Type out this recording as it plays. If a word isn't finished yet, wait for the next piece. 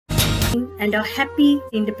and a happy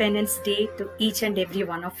Independence Day to each and every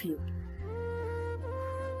one of you.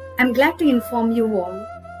 I'm glad to inform you all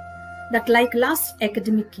that like last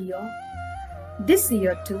academic year, this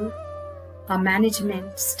year too, our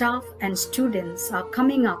management, staff and students are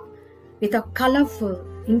coming up with a colorful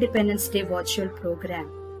Independence Day virtual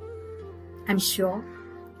program. I'm sure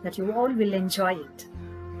that you all will enjoy it.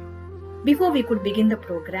 Before we could begin the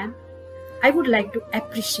program, I would like to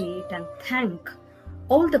appreciate and thank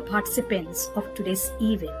all the participants of today's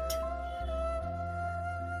event.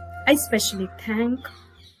 I especially thank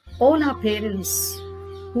all our parents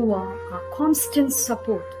who are our constant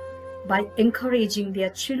support by encouraging their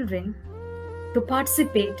children to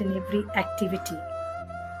participate in every activity.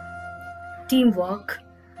 Teamwork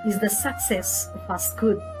is the success of our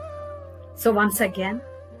school. So once again,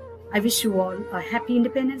 I wish you all a happy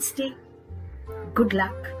Independence Day, good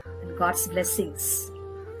luck and God's blessings.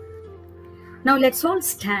 Now let's all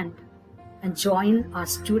stand and join our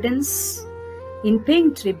students in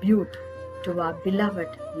paying tribute to our beloved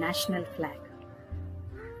national flag.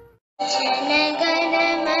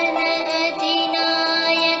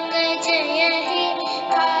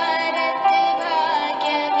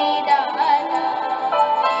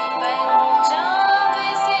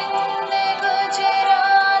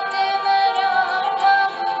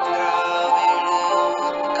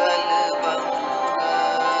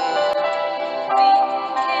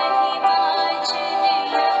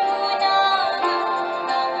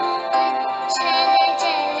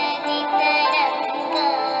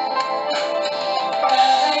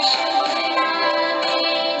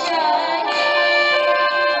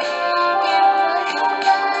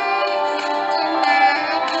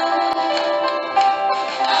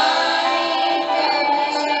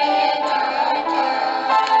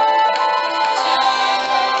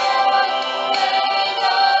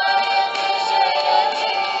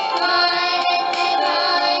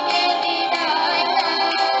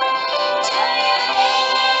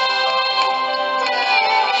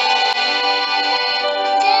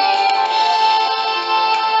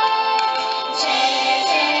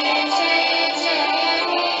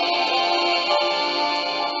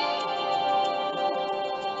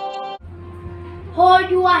 Hold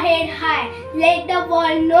your head high. Let the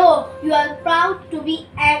world know you are proud to be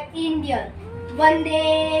an Indian.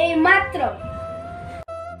 Vande Mataram.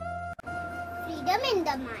 Freedom in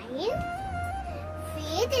the mind,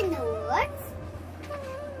 faith in the words,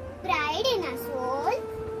 pride in our soul.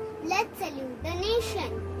 Let's salute the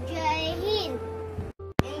nation. Jai Hind.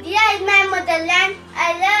 India is my motherland.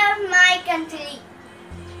 I love my country.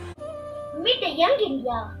 Meet the young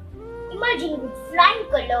India, emerging with flying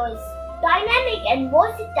colors, dynamic and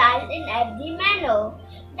versatile in every manner.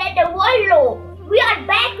 Let the world know we are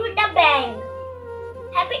back with a bang.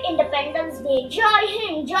 Happy Independence Day. Jai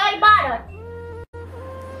Hind, Jai Bharat.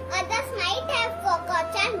 Others might have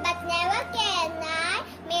forgotten but never can I.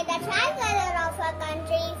 May the tricolor of our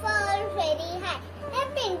country fall very high.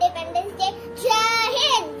 Happy Independence Day. Jai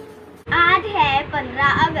Hind. आज है 15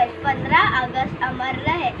 अगस्त 15 अगस्त अमर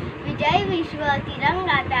रहे विजय विश्व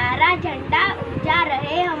तिरंगा प्यारा झंडा ऊंचा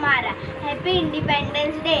रहे हमारा happy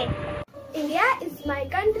independence day India is my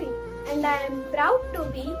country and I am proud to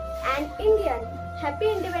be an Indian. Happy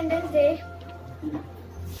Independence Day.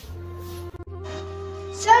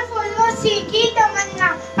 सरफरोशी की तमन्ना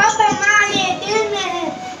अब हमारे दिल में है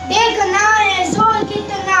देखना है जोर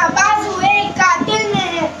कितना बाजू एक का दिल में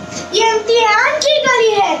है ये इम्तिहान की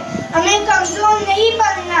घड़ी है हमें कमजोर नहीं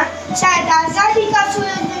बनना शायद आजादी का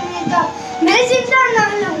सूरज मिलने तक मैं जिंदा ना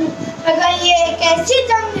रहूं अगर ये एक ऐसी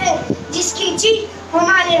जंग है जिसकी जीत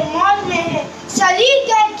हमारे मौत में है शरीर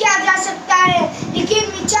कैद किया जा सकता है लेकिन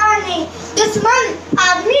विचार नहीं दुश्मन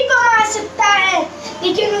आदमी को मार सकता है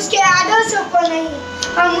लेकिन उसके आदर्शों को नहीं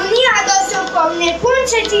हम उन्हीं आदर्शों को अपने खून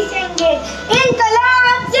से जीतेंगे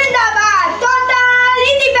इनकलाब जिंदाबाद total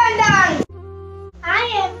independence I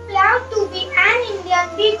am proud to be an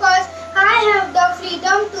Indian because I have the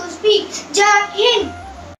freedom to speak. Jai Hind.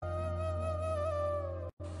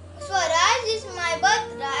 Swaraj is my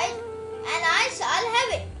birthright and I shall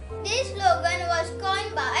have it. This slogan was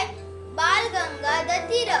coined by Bal Gangadhar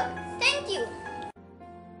Tilak. Thank you.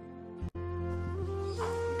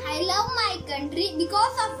 I love my country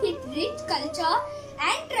because of its rich culture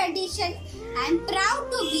and tradition. I am proud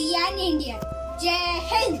to be an Indian. Jai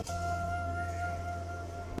Hind.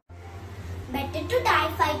 Better to die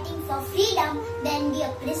fighting for freedom than be a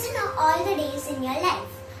prisoner all the days in your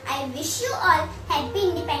life. I wish you all happy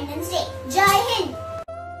Independence Day. Jai Hind.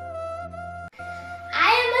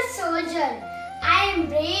 I am a soldier. I am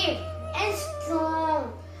brave and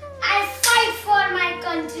strong. I fight for my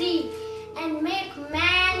country and make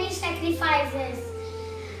many sacrifices.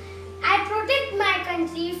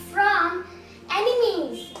 country from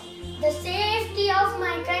enemies. The safety of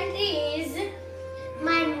my country is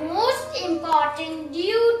my most important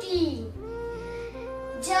duty.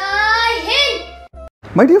 Jai Hind!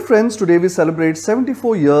 My dear friends, today we celebrate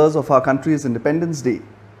 74 years of our country's Independence Day.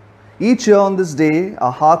 Each year on this day,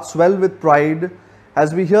 our hearts swell with pride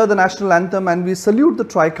as we hear the national anthem and we salute the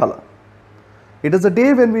tricolour. It is a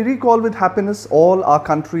day when we recall with happiness all our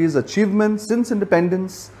country's achievements since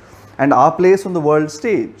independence and our place on the world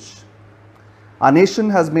stage. Our nation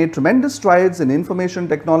has made tremendous strides in information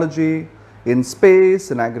technology, in space,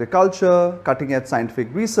 in agriculture, cutting-edge scientific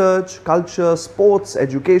research, culture, sports,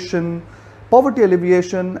 education, poverty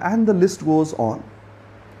alleviation, and the list goes on.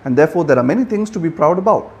 And therefore, there are many things to be proud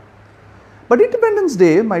about. But Independence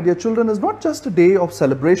Day, my dear children, is not just a day of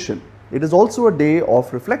celebration. It is also a day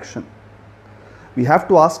of reflection. We have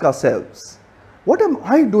to ask ourselves, what am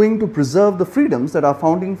I doing to preserve the freedoms that our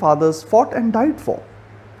founding fathers fought and died for?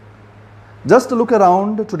 Just a look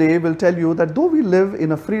around today will tell you that though we live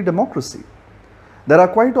in a free democracy, there are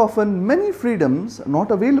quite often many freedoms not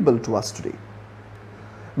available to us today.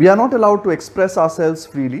 We are not allowed to express ourselves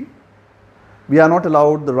freely. We are not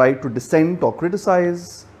allowed the right to dissent or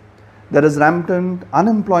criticize. There is rampant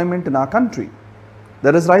unemployment in our country.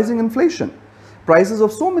 There is rising inflation. Prices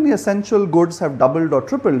of so many essential goods have doubled or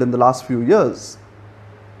tripled in the last few years.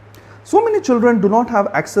 So many children do not have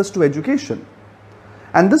access to education.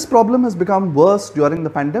 And this problem has become worse during the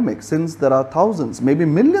pandemic, since there are thousands, maybe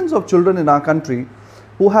millions of children in our country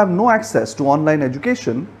who have no access to online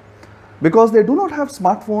education because they do not have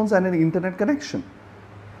smartphones and an internet connection.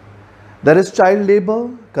 There is child labor,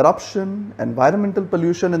 corruption, environmental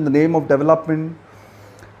pollution in the name of development,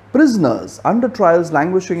 prisoners under trials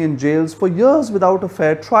languishing in jails for years without a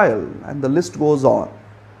fair trial, and the list goes on.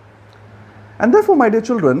 And therefore, my dear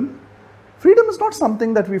children, freedom is not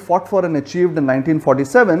something that we fought for and achieved in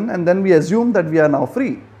 1947 and then we assume that we are now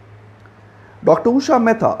free. Dr. Usha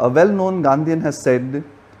Mehta, a well-known Gandhian, has said,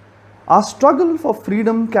 "Our struggle for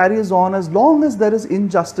freedom carries on as long as there is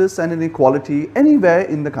injustice and inequality anywhere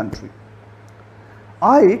in the country.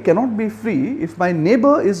 I cannot be free if my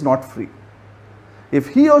neighbor is not free. If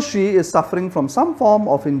he or she is suffering from some form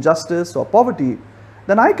of injustice or poverty,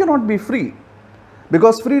 then I cannot be free,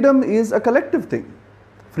 because freedom is a collective thing.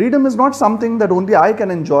 Freedom is not something that only I can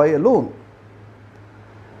enjoy alone."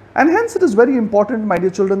 And hence it is very important, my dear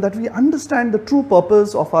children, that we understand the true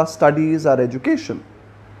purpose of our studies, our education.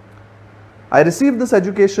 I receive this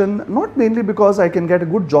education not mainly because I can get a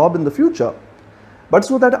good job in the future, but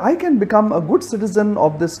so that I can become a good citizen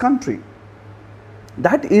of this country.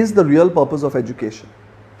 That is the real purpose of education.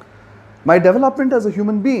 My development as a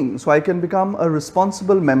human being, so I can become a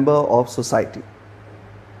responsible member of society.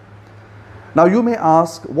 Now you may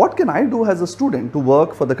ask, what can I do as a student to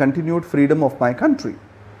work for the continued freedom of my country?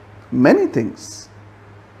 Many things.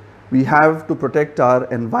 We have to protect our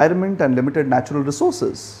environment and limited natural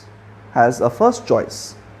resources as a first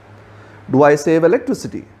choice. Do I save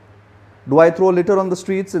electricity? Do I throw litter on the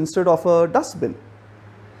streets instead of a dustbin?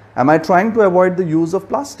 Am I trying to avoid the use of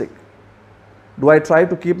plastic? Do I try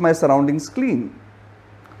to keep my surroundings clean?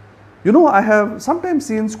 You know, I have sometimes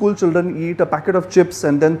seen school children eat a packet of chips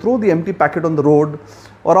and then throw the empty packet on the road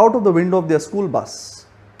or out of the window of their school bus.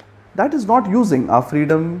 That is not using our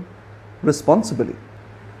freedom responsibly.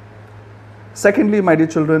 Secondly, my dear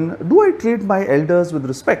children, do I treat my elders with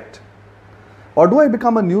respect? Or do I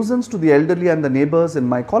become a nuisance to the elderly and the neighbors in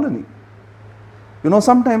my colony? You know,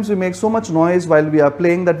 sometimes we make so much noise while we are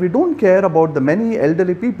playing that we don't care about the many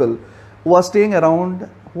elderly people who are staying around,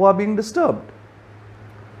 who are being disturbed.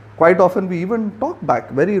 Quite often we even talk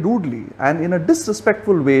back very rudely and in a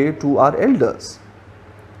disrespectful way to our elders.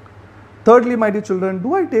 Thirdly, my dear children,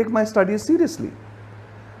 do I take my studies seriously?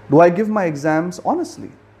 Do I give my exams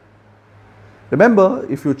honestly? Remember,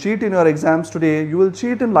 if you cheat in your exams today, you will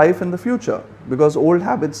cheat in life in the future, because old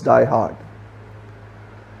habits die hard.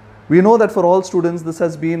 We know that for all students, this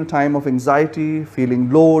has been a time of anxiety, feeling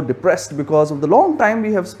low, depressed because of the long time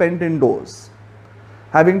we have spent indoors,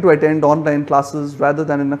 having to attend online classes rather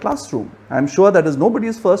than in a classroom. I am sure that is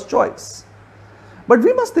nobody's first choice. But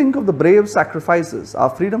we must think of the brave sacrifices our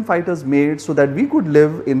freedom fighters made so that we could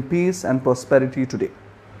live in peace and prosperity today.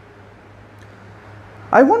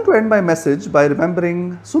 I want to end my message by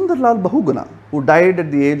remembering Sundarlal Bahuguna, who died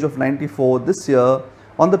at the age of 94 this year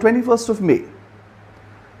on the 21st of May.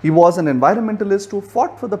 He was an environmentalist who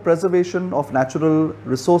fought for the preservation of natural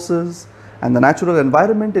resources and the natural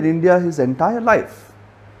environment in India his entire life.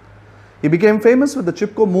 He became famous with the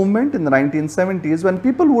Chipko movement in the 1970s, when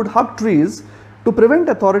people would hug trees to prevent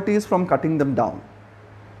authorities from cutting them down.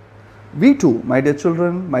 We too, my dear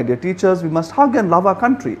children, my dear teachers, we must hug and love our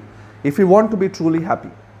country if we want to be truly happy.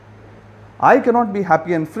 I cannot be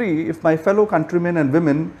happy and free if my fellow countrymen and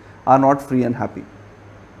women are not free and happy.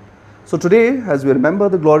 So today, as we remember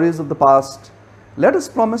the glories of the past, let us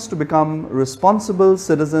promise to become responsible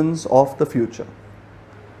citizens of the future.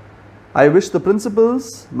 I wish the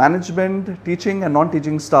principals, management, teaching and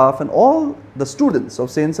non-teaching staff and all the students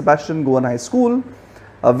of St. Sebastian Goan High School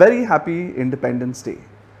a very happy Independence Day.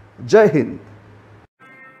 Jai Hind.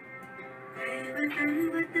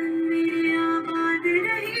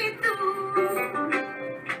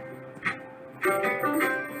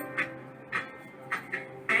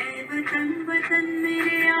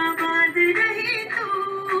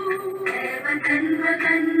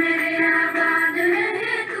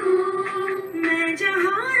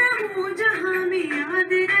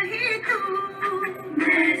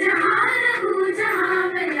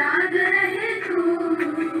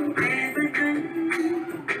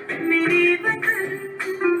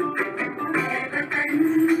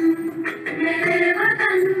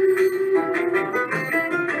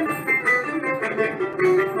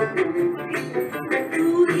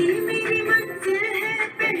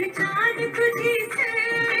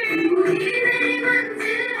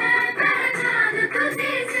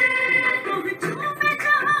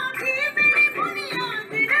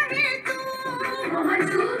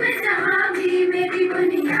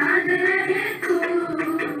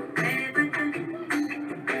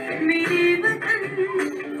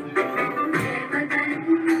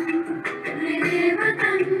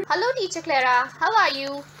 Hello Teacher Clara, how are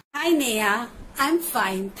you? Hi Neha, I'm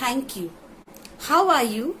fine, thank you. How are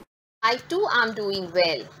you? I too am doing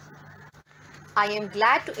well. I am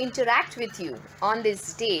glad to interact with you on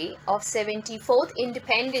this day of 74th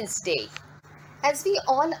Independence Day. As we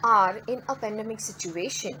all are in a pandemic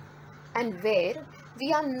situation and where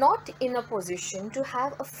we are not in a position to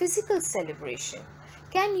have a physical celebration,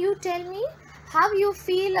 can you tell me how you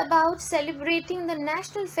feel about celebrating the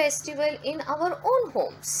national festival in our own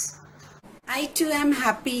homes? I too am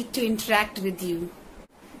happy to interact with you.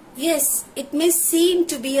 Yes, it may seem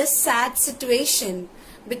to be a sad situation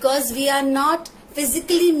because we are not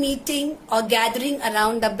physically meeting or gathering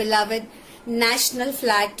around our beloved national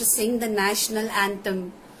flag to sing the national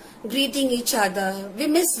anthem, greeting each other, we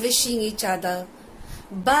miss wishing each other.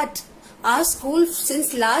 But our school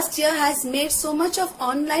since last year has made so much of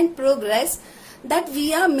online progress that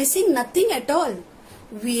we are missing nothing at all.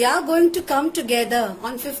 We are going to come together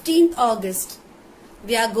on 15th August.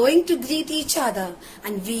 We are going to greet each other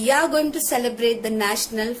and we are going to celebrate the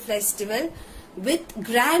national festival with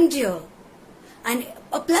grandeur. And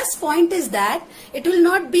a plus point is that it will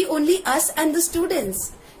not be only us and the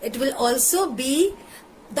students. It will also be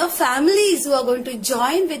the families who are going to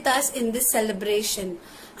join with us in this celebration.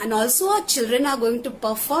 And also our children are going to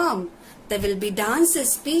perform. There will be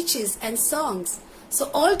dances, speeches and songs. So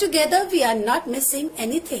altogether we are not missing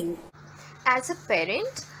anything. As a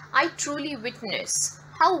parent, I truly witness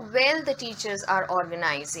how well the teachers are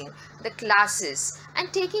organizing the classes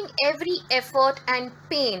and taking every effort and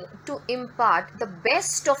pain to impart the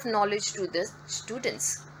best of knowledge to the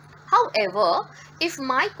students. However, if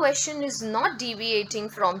my question is not deviating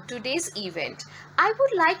from today's event, I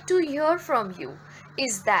would like to hear from you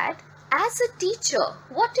is that as a teacher,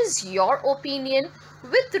 what is your opinion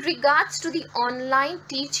with regards to the online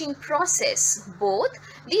teaching process, both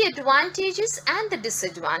the advantages and the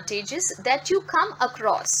disadvantages that you come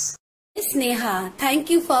across? Yes, Neha, thank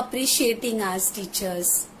you for appreciating us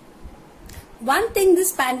teachers. One thing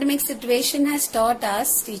this pandemic situation has taught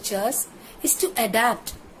us teachers is to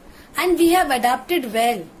adapt. And we have adapted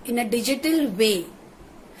well in a digital way.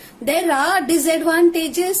 There are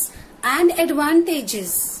disadvantages and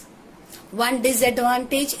advantages. One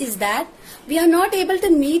disadvantage is that we are not able to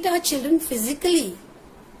meet our children physically.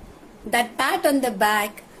 That pat on the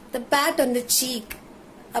back, the pat on the cheek,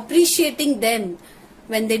 appreciating them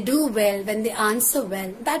when they do well, when they answer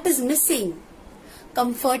well, that is missing.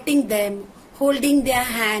 Comforting them, holding their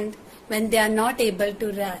hand when they are not able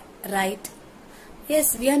to write.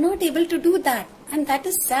 Yes, we are not able to do that and that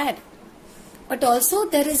is sad. But also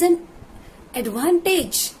there is an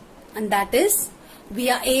advantage and that is we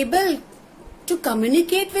are able to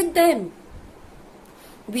communicate with them.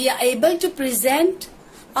 We are able to present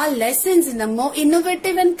our lessons in a more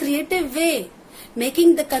innovative and creative way,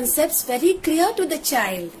 making the concepts very clear to the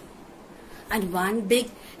child. And one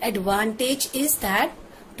big advantage is that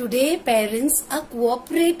today parents are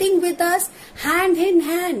cooperating with us hand in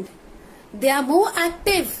hand. They are more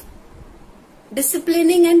active,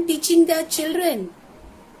 disciplining and teaching their children.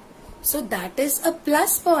 So that is a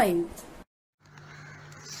plus point.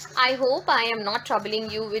 I hope I am not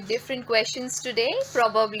troubling you with different questions today.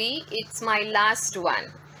 Probably it's my last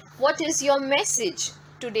one. What is your message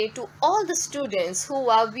today to all the students who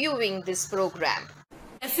are viewing this program?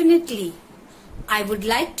 Definitely, I would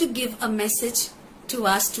like to give a message to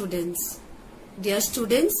our students. Dear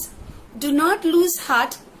students, do not lose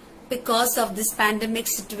heart because of this pandemic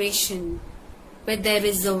situation. Where there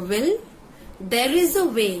is a will, there is a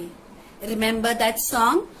way. Remember that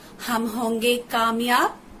song, Hum Honge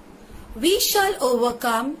Kamyab? We shall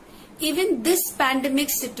overcome even this pandemic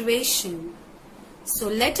situation. So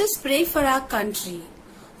let us pray for our country,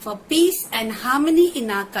 for peace and harmony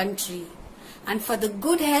in our country, and for the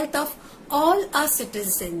good health of all our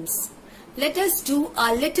citizens. Let us do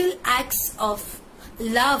our little acts of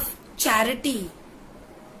love, charity,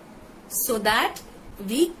 so that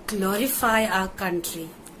we glorify our country.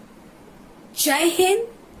 Jai Hind,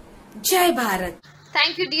 Jai Bharat.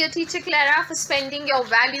 Thank you, dear teacher Clara, for spending your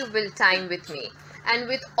valuable time with me and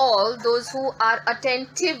with all those who are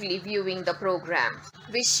attentively viewing the program.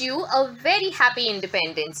 Wish you a very happy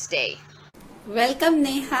Independence Day. Welcome,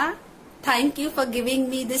 Neha. Thank you for giving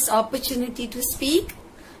me this opportunity to speak.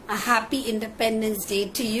 A happy Independence Day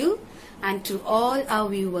to you and to all our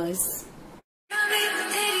viewers.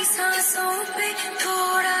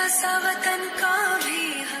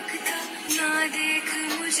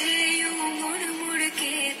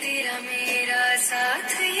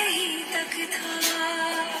 साथ यही तक था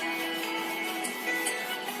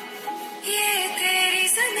ये तेरी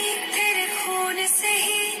ज़मीं तेरे खून से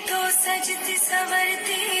ही तो सजती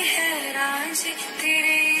संवरती है रांझे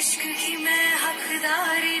तेरे इश्क की मैं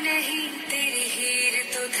हकदार नहीं तेरी हीर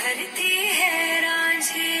तो धरती है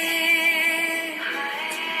रांझे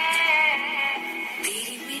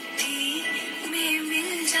तेरी मिट्टी में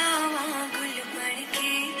मिल जावा गुल बन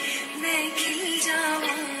के मैं खिल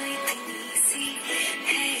जावा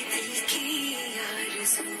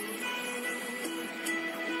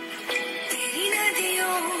तेरी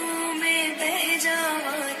नदियों में बह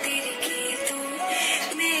जावा तेरे खेतों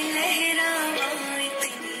में लहरावा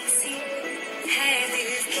इतनी सी है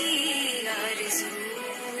दिल की आरज़ू.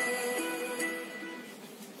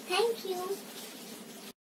 Thank you.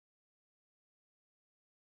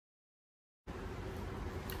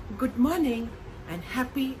 Good morning and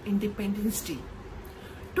happy Independence Day.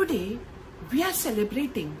 Today we are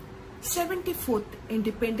celebrating 74th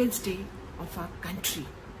Independence Day of our country.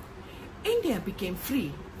 India became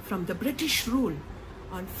free from the British rule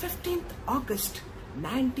on 15th August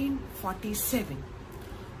 1947.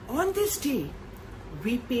 On this day,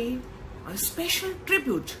 we pay a special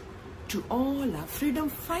tribute to all our freedom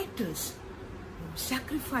fighters who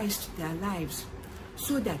sacrificed their lives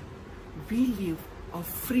so that we live a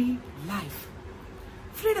free life.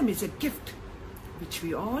 Freedom is a gift which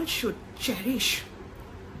we all should cherish,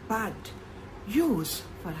 but use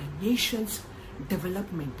for our nation's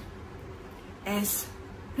development. As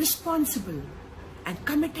responsible and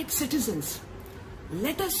committed citizens,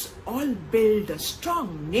 let us all build a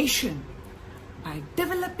strong nation by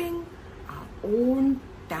developing our own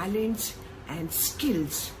talents and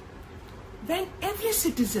skills. When every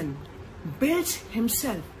citizen builds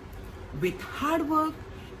himself with hard work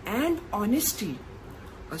and honesty,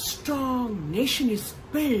 a strong nation is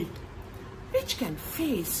built which can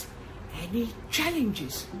face any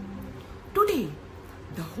challenges. Today,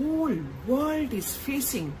 the whole world is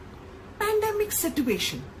facing pandemic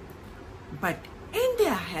situation, but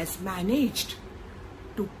India has managed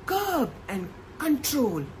to curb and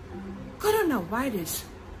control coronavirus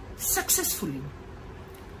successfully.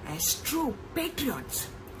 As true patriots,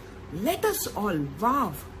 let us all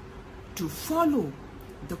vow to follow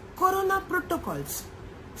the corona protocols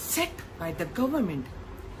set by the government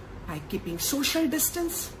by keeping social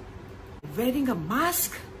distance, wearing a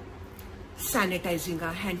mask, sanitizing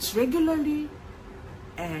our hands regularly,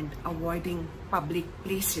 and avoiding public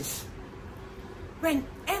places. When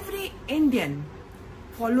every Indian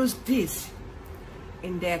follows this,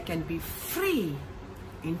 India can be free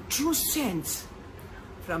in true sense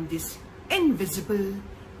from this invisible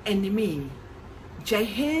enemy. Jai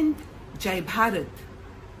Hind, Jai Bharat.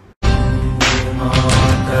 Vande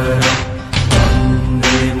Mataram,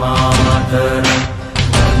 Vande Mataram,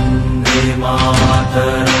 Vande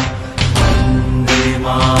Mataram, Vande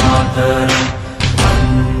Mataram,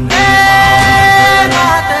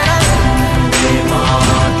 Vande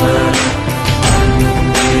Mataram,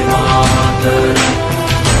 Vande Mataram,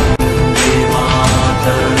 Vande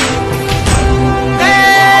Mataram, Vande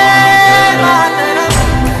Mataram,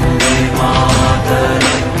 Vande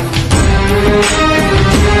Mataram.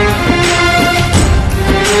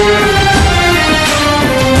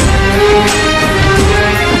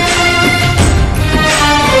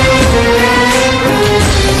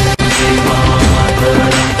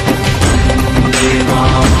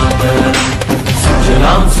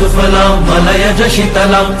 सुफलां मलयज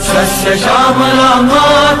शीतलां शस्य श्यामलां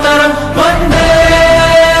मातरं वन्दे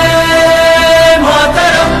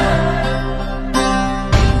मातरम्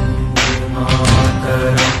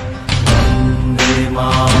वन्दे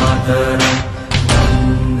मातरम्